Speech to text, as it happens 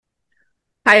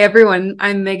Hi, everyone.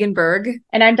 I'm Megan Berg,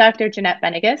 And I'm Dr. Jeanette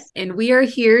Benegas. and we are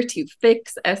here to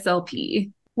fix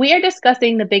SLP. We are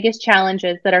discussing the biggest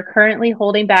challenges that are currently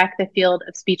holding back the field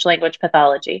of speech language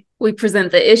pathology. We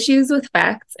present the issues with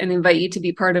facts and invite you to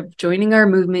be part of joining our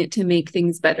movement to make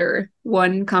things better,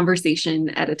 one conversation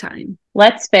at a time.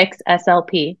 Let's fix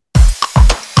SLP.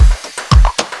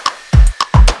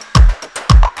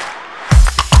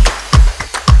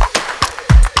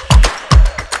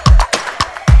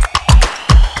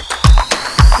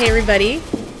 Hey, everybody.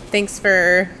 Thanks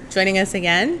for joining us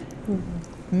again.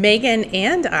 Megan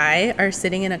and I are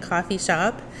sitting in a coffee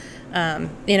shop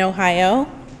in Ohio.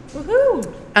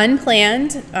 Woohoo!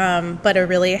 Unplanned, but a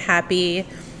really happy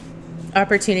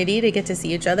opportunity to get to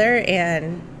see each other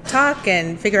and talk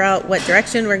and figure out what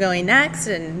direction we're going next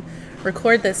and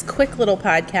record this quick little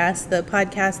podcast. The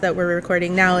podcast that we're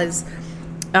recording now is,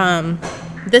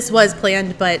 this was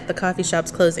planned, but the coffee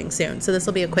shop's closing soon. So this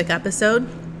will be a quick episode.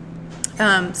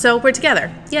 So we're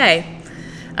together. Yay.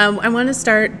 I want to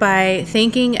start by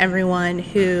thanking everyone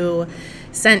who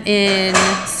sent in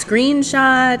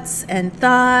screenshots and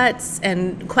thoughts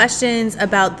and questions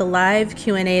about the live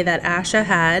Q&A that Asha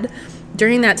had.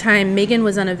 During that time, Megan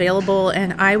was unavailable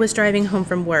and I was driving home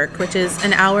from work, which is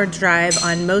an hour drive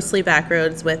on mostly back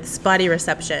roads with spotty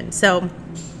reception. So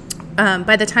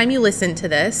by the time you listen to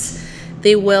this,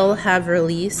 they will have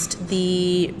released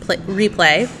the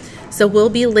replay. So we'll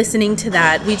be listening to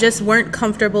that. We just weren't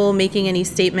comfortable making any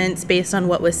statements based on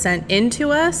what was sent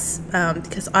into us,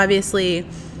 because obviously,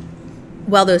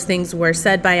 while those things were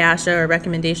said by Asha or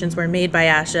recommendations were made by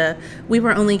Asha, we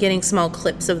were only getting small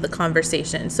clips of the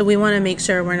conversation. So we want to make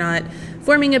sure we're not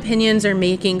forming opinions or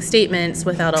making statements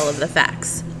without all of the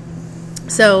facts.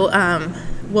 So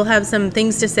we'll have some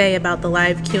things to say about the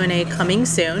live Q&A coming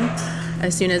soon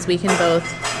as we can both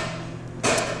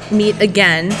meet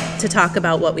again to talk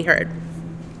about what we heard.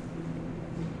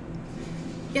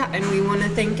 Yeah, and we want to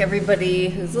thank everybody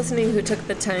who's listening who took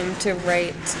the time to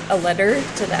write a letter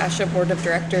to the ASHA Board of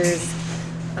Directors.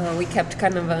 We kept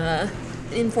kind of a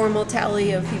informal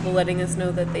tally of people letting us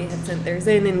know that they had sent theirs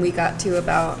in, and we got to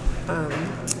about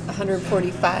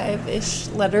 145-ish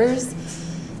letters.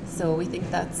 So we think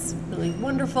that's really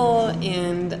wonderful,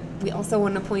 and we also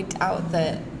want to point out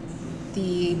that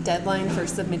the deadline for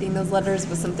submitting those letters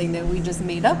was something that we just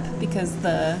made up because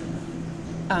the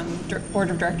Board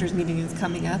of Directors meeting is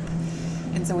coming up.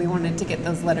 And so we wanted to get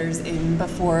those letters in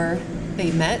before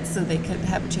they met so they could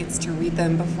have a chance to read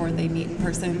them before they meet in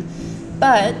person.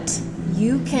 But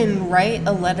you can write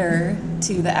a letter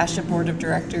to the ASHA Board of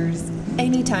Directors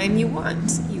anytime you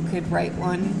want. You could write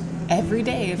one every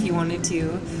day if you wanted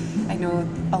to. I know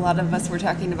a lot of us were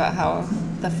talking about how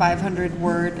the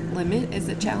 500-word limit is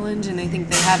a challenge, and I think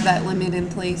they have that limit in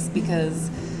place because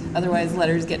otherwise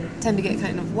letters tend to get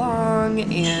kind of long,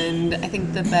 and I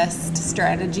think the best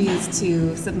strategy is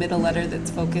to submit a letter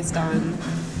that's focused on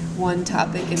one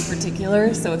topic in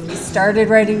particular. So if you started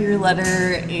writing your letter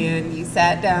and you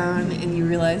sat down and you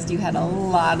realized you had a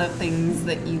lot of things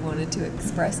that you wanted to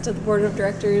express to the Board of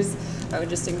Directors, I would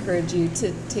just encourage you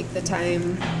to take the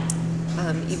time,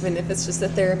 even if it's just a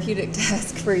therapeutic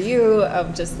task for you,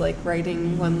 of just like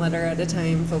writing one letter at a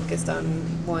time, focused on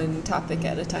one topic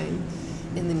at a time.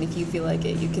 And then if you feel like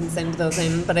it, you can send those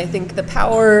in. But I think the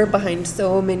power behind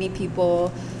so many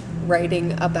people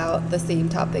writing about the same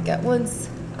topic at once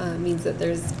means that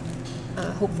there's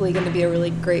hopefully going to be a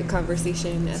really great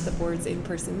conversation at the board's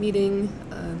in-person meeting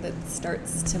that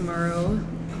starts tomorrow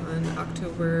on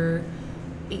October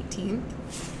 18th.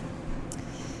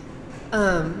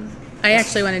 I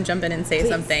actually want to jump in and say Please.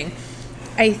 something.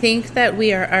 I think that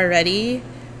we are already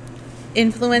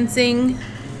influencing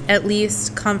at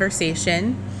least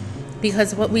conversation,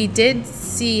 because what we did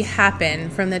see happen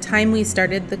from the time we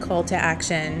started the call to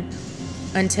action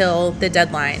until the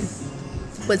deadline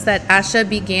was that ASHA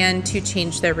began to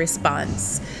change their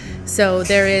response. So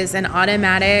there is an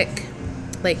automatic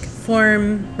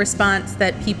form response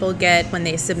that people get when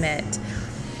they submit.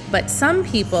 But some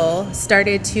people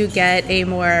started to get a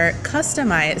more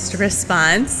customized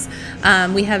response.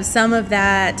 We have some of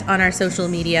that on our social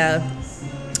media,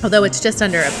 although it's just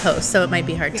under a post, so it might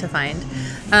be hard to find.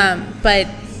 But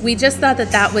we just thought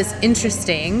that was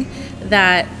interesting,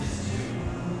 that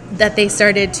they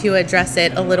started to address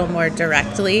it a little more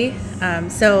directly.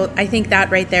 So I think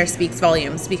that right there speaks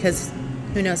volumes, because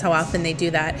who knows how often they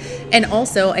do that. And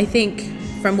also, I think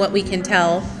from what we can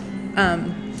tell,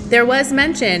 there was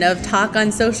mention of talk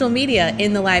on social media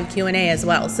in the live Q&A as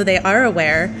well. So they are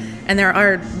aware, and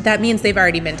that means they've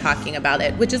already been talking about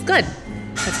it, which is good.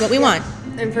 That's what we want.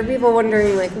 And for people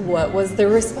wondering, what was the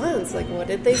response? What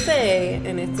did they say?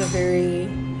 And it's a very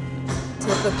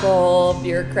typical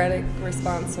bureaucratic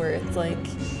response where it's like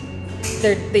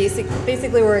they're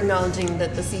basically we're acknowledging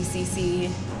that the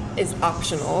CCC is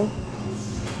optional,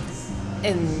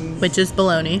 and which is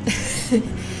baloney,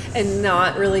 and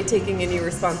not really taking any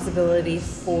responsibility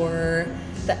for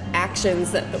the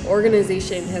actions that the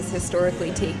organization has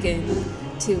historically taken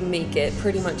to make it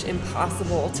pretty much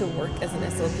impossible to work as an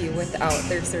SLP without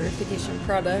their certification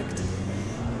product,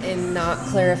 and not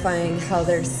clarifying how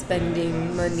they're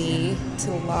spending money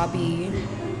to lobby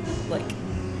like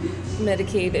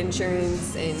Medicaid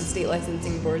insurance and state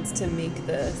licensing boards to make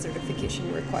the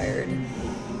certification required,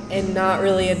 and not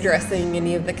really addressing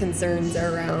any of the concerns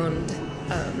around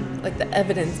like the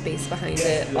evidence base behind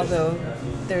it, although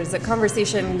there's a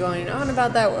conversation going on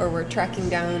about that where we're tracking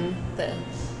down the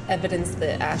evidence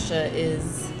that ASHA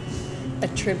is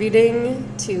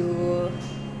attributing to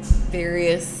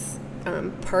various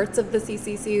parts of the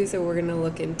CCC, so we're going to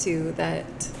look into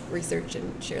that research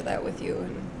and share that with you,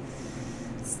 and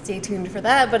stay tuned for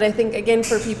that. But I think, again,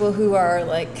 for people who are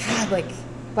like, God, like,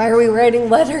 why are we writing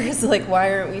letters? Like,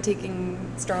 why aren't we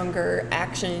taking stronger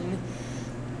action?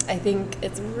 I think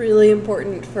it's really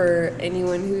important for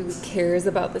anyone who cares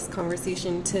about this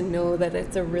conversation to know that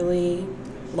it's a really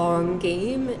long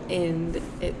game, and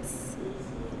it's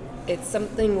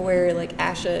something where like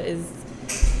ASHA is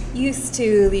used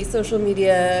to these social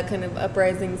media kind of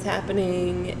uprisings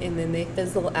happening, and then they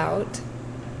fizzle out.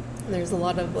 And there's a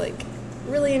lot of like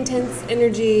really intense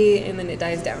energy, and then it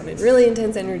dies down, and really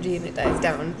intense energy, and it dies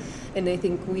down. And I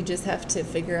think we just have to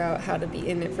figure out how to be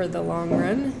in it for the long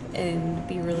run and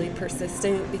be really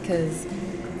persistent, because,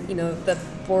 you know, the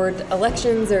board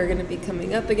elections are going to be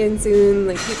coming up again soon.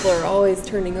 Like, people are always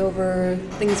turning over.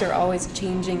 Things are always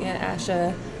changing at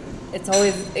ASHA.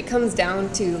 It comes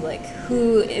down to, like,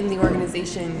 who in the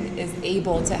organization is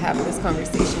able to have this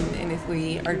conversation. And if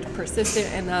we are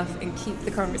persistent enough and keep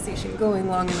the conversation going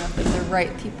long enough that the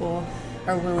right people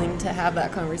are willing to have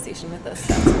that conversation with us,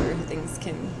 that's where things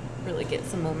can really get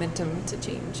some momentum to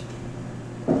change.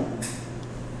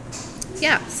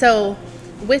 Yeah, so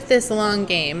with this long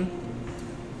game,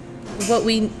 what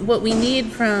we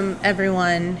need from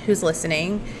everyone who's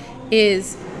listening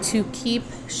is to keep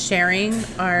sharing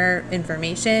our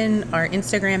information, our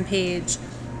Instagram page,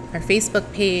 our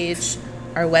Facebook page,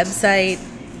 our website.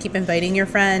 Keep inviting your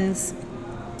friends,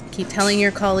 keep telling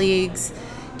your colleagues,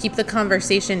 keep the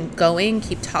conversation going,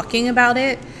 keep talking about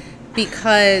it,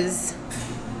 because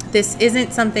this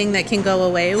isn't something that can go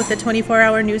away with the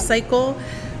 24-hour news cycle.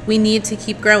 We need to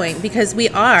keep growing, because we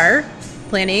are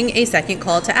planning a second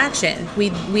call to action.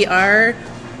 We are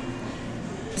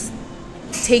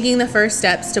taking the first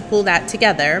steps to pull that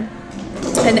together.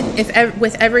 And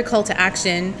with every call to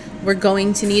action, we're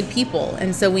going to need people.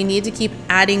 And so we need to keep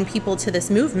adding people to this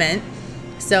movement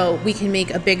so we can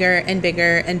make a bigger and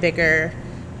bigger and bigger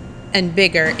and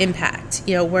bigger impact.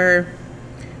 You know, we're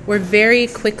very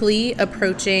quickly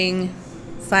approaching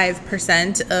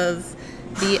 5% of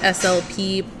the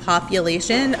SLP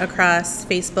population across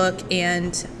Facebook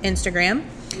and Instagram.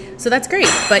 So that's great.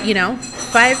 But, you know,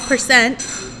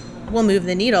 5% will move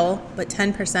the needle, but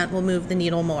 10% will move the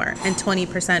needle more, and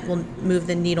 20% will move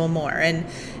the needle more,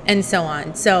 and so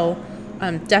on. So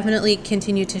definitely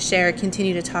continue to share,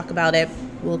 continue to talk about it.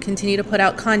 We'll continue to put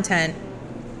out content,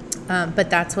 but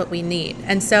that's what we need.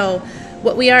 And so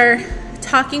what we are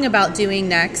talking about doing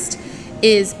next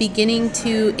is beginning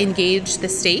to engage the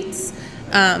states.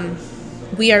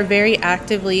 We are very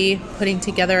actively putting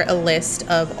together a list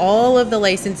of all of the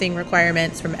licensing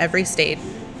requirements from every state.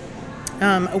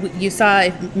 You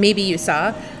saw,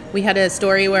 we had a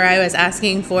story where I was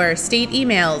asking for state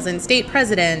emails and state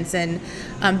presidents, and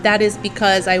that is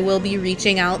because I will be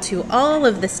reaching out to all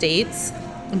of the states.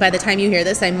 And by the time you hear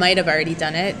this, I might have already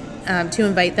done it, to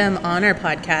invite them on our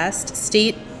podcast.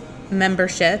 State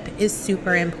membership is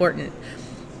super important.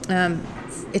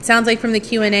 It sounds like from the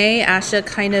Q&A, ASHA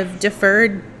kind of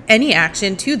deferred any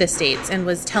action to the states and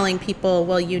was telling people,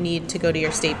 well, you need to go to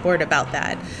your state board about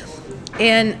that.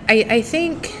 And I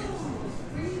think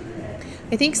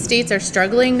states are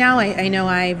struggling now. I know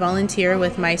I volunteer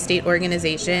with my state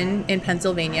organization in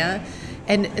Pennsylvania,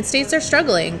 and states are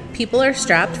struggling. People are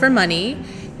strapped for money.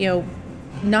 You know,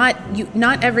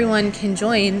 not everyone can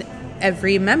join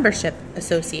every membership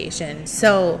association.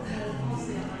 So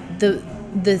the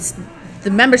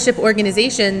membership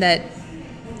organization that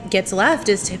gets left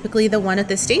is typically the one at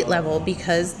the state level,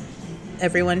 because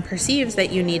everyone perceives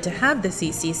that you need to have the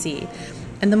CCC.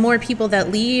 And the more people that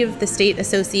leave the state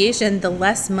association, the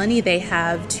less money they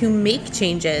have to make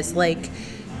changes like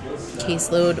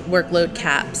caseload, workload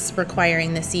caps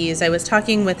requiring the Cs. I was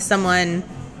talking with someone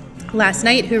last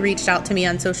night who reached out to me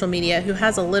on social media who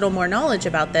has a little more knowledge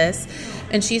about this.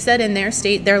 And she said in their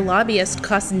state, their lobbyist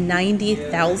costs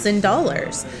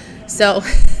 $90,000. So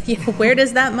where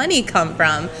does that money come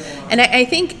from? And I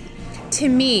think, to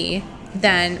me,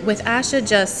 then, with ASHA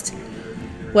just,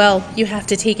 well, you have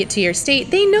to take it to your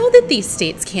state. They know that these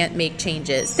states can't make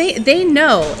changes. They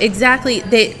know exactly,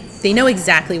 they know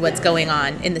exactly what's going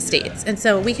on in the states. And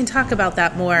so we can talk about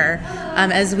that more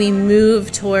as we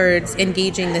move towards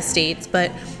engaging the states.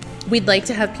 But we'd like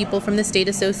to have people from the state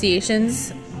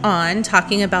associations on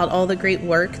talking about all the great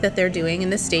work that they're doing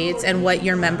in the states and what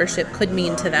your membership could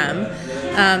mean to them.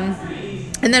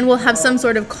 And then we'll have some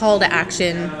sort of call to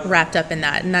action wrapped up in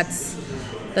that. And that's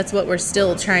what we're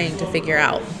still trying to figure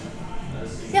out.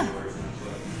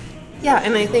 Yeah,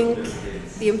 and I think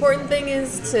the important thing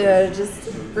is to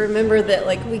just remember that,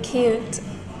 like, we can't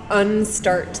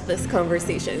unstart this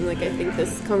conversation. Like, I think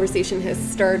this conversation has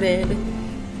started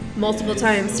multiple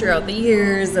times throughout the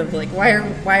years of, like, why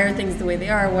are things the way they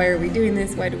are? Why are we doing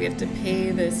this? Why do we have to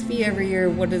pay this fee every year?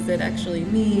 What does it actually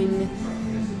mean?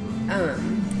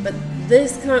 But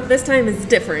this time is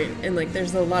different, and, like,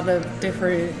 there's a lot of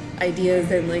different ideas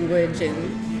and language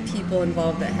and people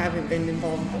involved that haven't been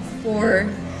involved before,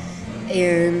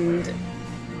 and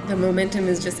the momentum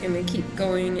is just going to keep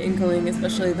going and going,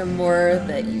 especially the more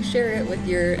that you share it with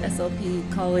your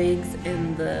SLP colleagues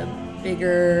and the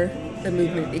bigger the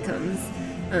movement becomes.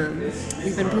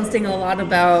 We've been posting a lot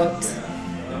about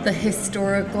the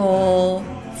historical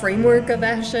framework of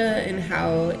ASHA and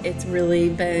how it's really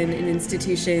been an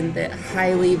institution that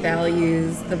highly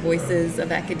values the voices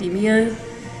of academia.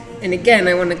 And again,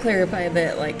 I want to clarify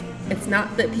that, like, it's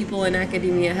not that people in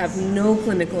academia have no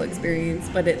clinical experience,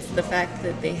 but it's the fact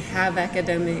that they have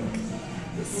academic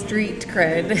street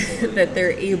cred, that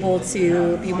they're able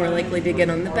to be more likely to get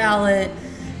on the ballot,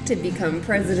 to become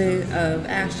president of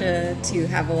ASHA, to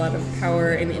have a lot of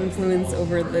power and influence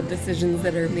over the decisions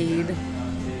that are made.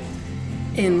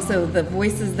 And so the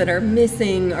voices that are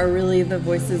missing are really the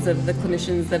voices of the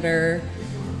clinicians that are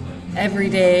every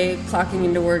day clocking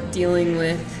into work, dealing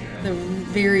with the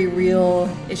very real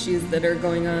issues that are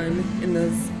going on, and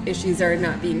those issues are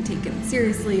not being taken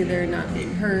seriously, they're not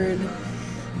being heard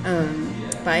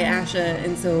by ASHA,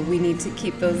 and so we need to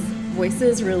keep those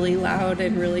voices really loud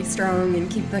and really strong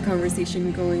and keep the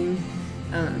conversation going,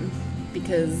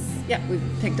 because we've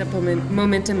picked up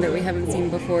momentum that we haven't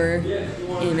seen before,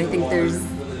 and I think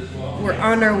we're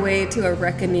on our way to a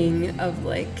reckoning of,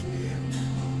 like,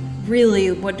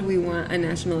 really, what do we want a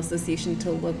national association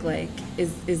to look like?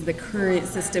 Is the current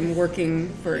system working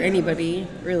for anybody,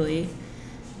 really?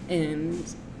 And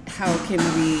how can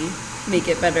we make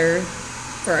it better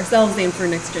for ourselves and for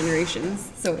next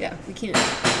generations? So we can't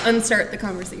unstart the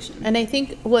conversation. And I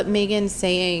think what Megan's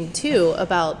saying too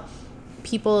about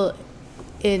people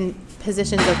in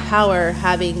positions of power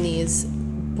having these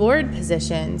board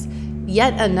positions,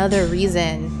 yet another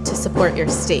reason to support your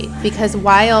state. Because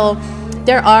while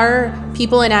there are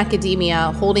people in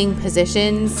academia holding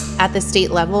positions at the state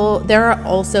level, there are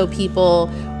also people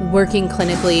working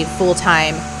clinically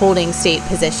full-time holding state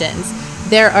positions.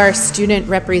 There are student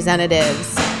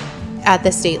representatives at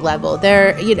the state level.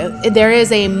 There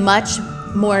is a much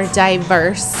more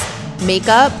diverse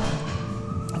makeup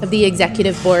of the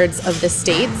executive boards of the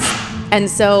states. And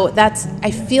so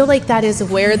I feel like that is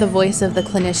where the voice of the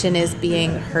clinician is being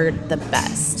heard the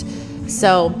best.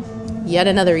 So yet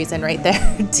another reason right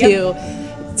there to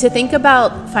think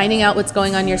about finding out what's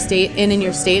going on in your state,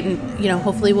 and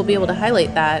hopefully we'll be able to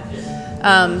highlight that.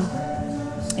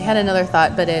 I had another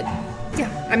thought, but it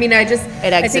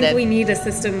exited. I think we need a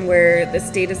system where the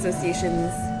state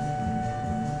associations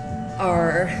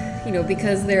are,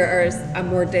 because there are a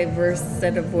more diverse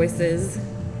set of voices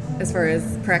as far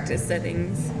as practice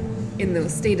settings in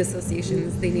those state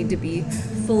associations, they need to be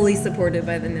fully supported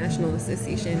by the National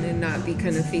Association and not be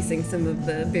kind of facing some of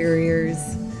the barriers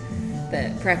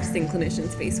that practicing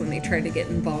clinicians face when they try to get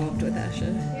involved with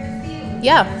ASHA.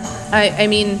 Yeah, I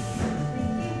mean,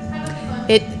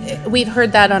 we've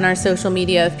heard that on our social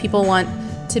media. If people want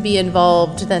to be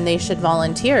involved, then they should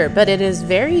volunteer. But it is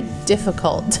very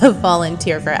difficult to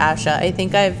volunteer for ASHA. I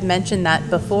think I've mentioned that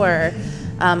before.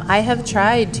 I have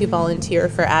tried to volunteer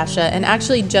for ASHA, and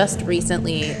actually just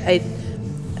recently, I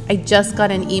just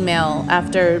got an email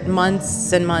after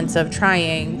months and months of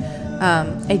trying.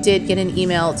 I did get an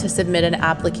email to submit an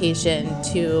application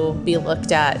to be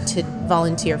looked at to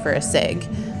volunteer for a SIG.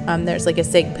 There's like a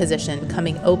SIG position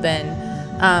coming open.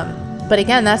 But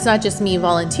again, that's not just me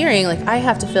volunteering. Like, I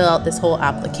have to fill out this whole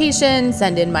application,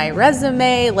 send in my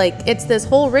resume. Like, it's this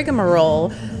whole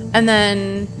rigmarole. And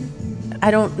then I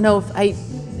don't know if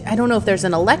I don't know if there's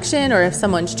an election or if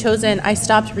someone's chosen. I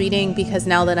stopped reading because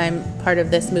now that I'm part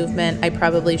of this movement, I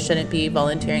probably shouldn't be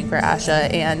volunteering for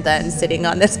ASHA and then sitting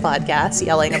on this podcast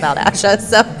yelling about ASHA.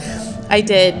 So I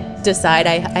did decide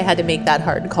I had to make that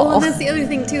hard call. Well, and that's the other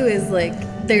thing too, is like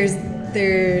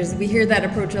we hear that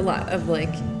approach a lot of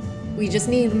like, we just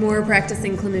need more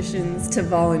practicing clinicians to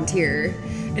volunteer.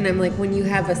 And I'm like, when you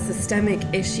have a systemic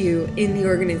issue in the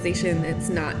organization that's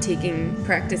not taking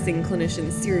practicing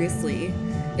clinicians seriously,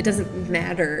 it doesn't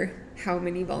matter how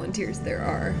many volunteers there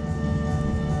are.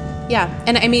 Yeah.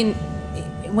 And I mean,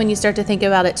 when you start to think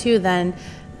about it too, then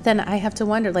I have to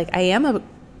wonder, like, I am a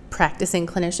practicing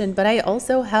clinician, but I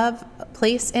also have a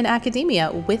place in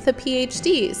academia with a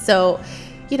PhD. So,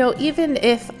 you know, even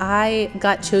if I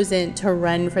got chosen to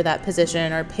run for that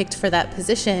position or picked for that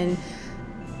position,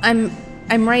 I'm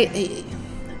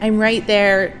right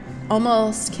there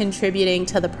almost contributing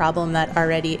to the problem that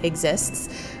already exists,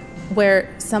 where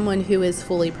someone who is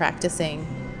fully practicing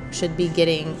should be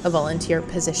getting a volunteer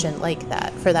position like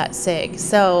that for that SIG.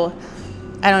 So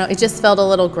I don't know, it just felt a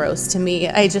little gross to me.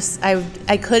 I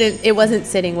couldn't, it wasn't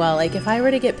sitting well. Like, if I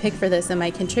were to get picked for this, am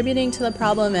I contributing to the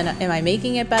problem and am I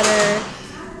making it better?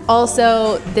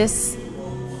 Also,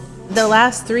 the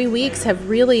last 3 weeks have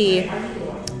really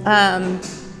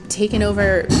taken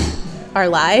over our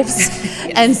lives.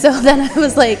 Yes. And so then I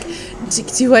was like,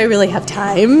 do I really have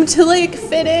time to like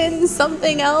fit in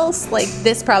something else? Like,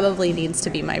 this probably needs to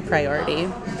be my priority.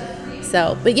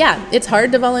 So, but yeah, it's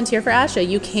hard to volunteer for ASHA.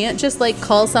 You can't just like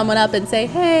call someone up and say,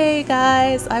 hey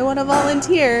guys, I want to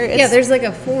volunteer. Yeah, there's like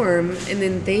a form and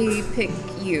then they pick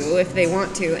you if they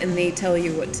want to and they tell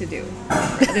you what to do.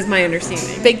 That is my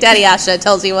understanding. Big Daddy ASHA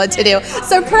tells you what to do.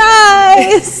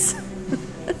 Surprise!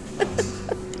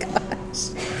 Gosh.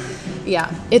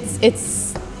 Yeah,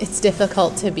 it's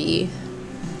difficult to be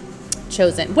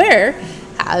chosen.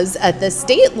 Whereas at the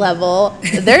state level,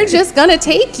 they're just gonna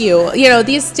take you. You know,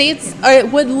 these states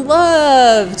would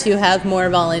love to have more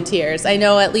volunteers. I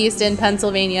know, at least in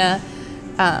Pennsylvania,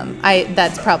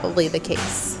 that's probably the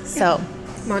case. So,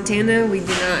 Montana, we do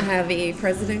not have a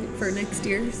president for next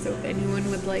year. So if anyone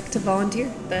would like to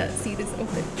volunteer, that seat is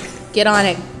open. Get on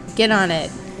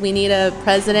it. We need a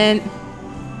president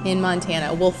in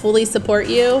Montana. We'll fully support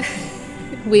you.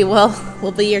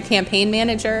 We'll be your campaign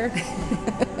manager.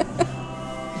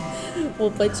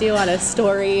 We'll put you on a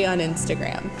story on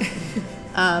Instagram.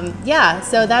 Yeah,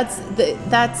 so that's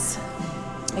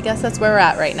I guess that's where we're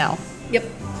at right now. Yep.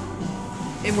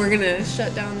 And we're gonna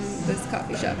shut down this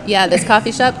coffee shop. Yeah, this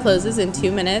coffee shop closes in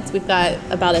 2 minutes. We've got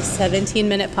about a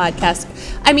 17-minute podcast.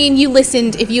 I mean,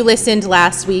 if you listened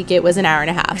last week, it was an hour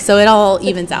and a half. So it all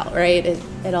evens out, right?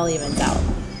 It all evens out.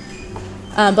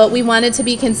 But we wanted to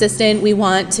be consistent. We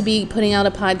want to be putting out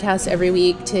a podcast every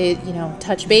week to, you know,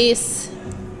 touch base.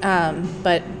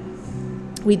 But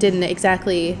we didn't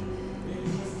exactly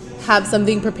have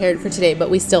something prepared for today,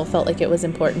 but we still felt like it was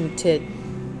important to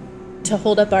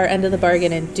hold up our end of the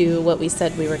bargain and do what we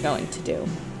said we were going to do.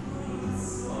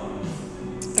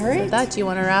 All right. So with that, do you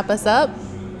want to wrap us up?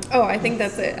 Oh, I think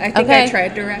that's it. I think I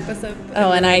tried to wrap us up.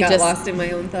 And I got just lost in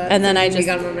my own thoughts. And then we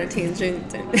got on a tangent.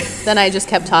 Then I just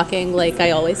kept talking like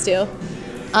I always do.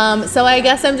 So I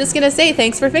guess I'm just gonna say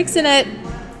thanks for fixing it.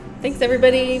 Thanks,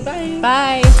 everybody. Bye.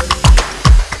 Bye.